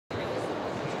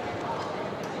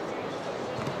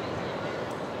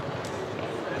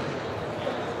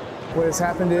What has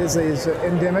happened is an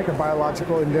endemic, a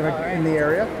biological endemic in the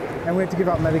area, and we have to give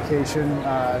out medication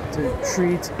to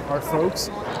treat our folks.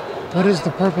 What is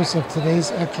the purpose of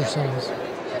today's exercise?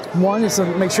 One is to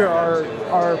make sure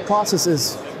our process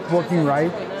is working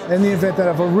right. In the event that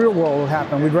if a real world will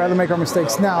happen, we'd rather make our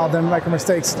mistakes now than make our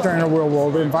mistakes during a real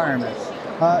world environment.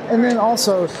 And then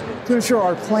also to ensure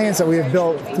our plans that we have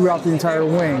built throughout the entire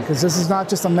wing, because this is not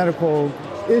just a medical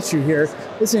issue here,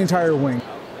 it's the entire wing.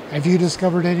 Have you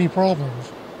discovered any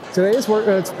problems? Today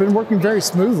it's been working very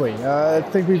smoothly. I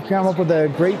think we've come up with a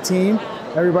great team.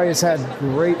 Everybody has had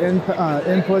great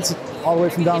inputs, all the way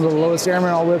from down to the lowest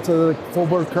airman, all the way up to the full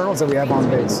board colonels that we have on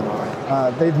base.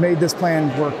 They've made this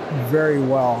plan work very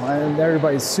well, and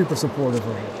everybody's super supportive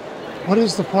of it. What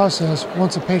is the process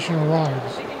once a patient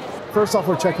arrives? First off,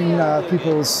 we're checking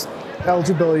people's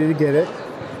eligibility to get it,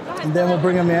 and then we'll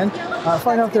bring them in,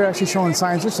 find out if they're actually showing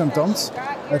signs or symptoms.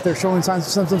 If they're showing signs or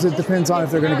symptoms, it depends on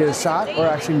if they're going to get a shot or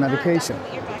actually medication.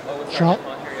 Shot?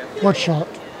 What shot?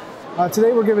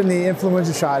 Today we're giving the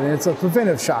influenza shot, and it's a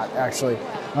preventive shot, actually.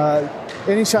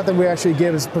 Any shot that we actually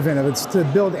give is preventive. It's to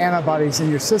build antibodies in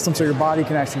your system so your body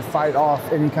can actually fight off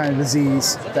any kind of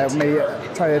disease that may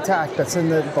try to attack that's in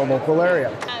the local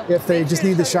area. If they just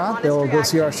need the shot, they'll go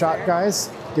see our shot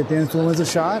guys, get the influenza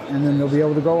shot, and then they'll be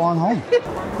able to go on home.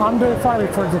 I'm Dave Filey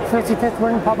for the 55th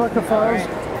Wing Public Affairs,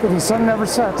 where the sun never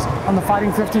sets on the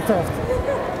Fighting 55th.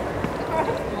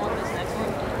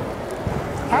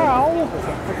 Ow!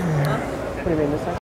 What do you mean this time?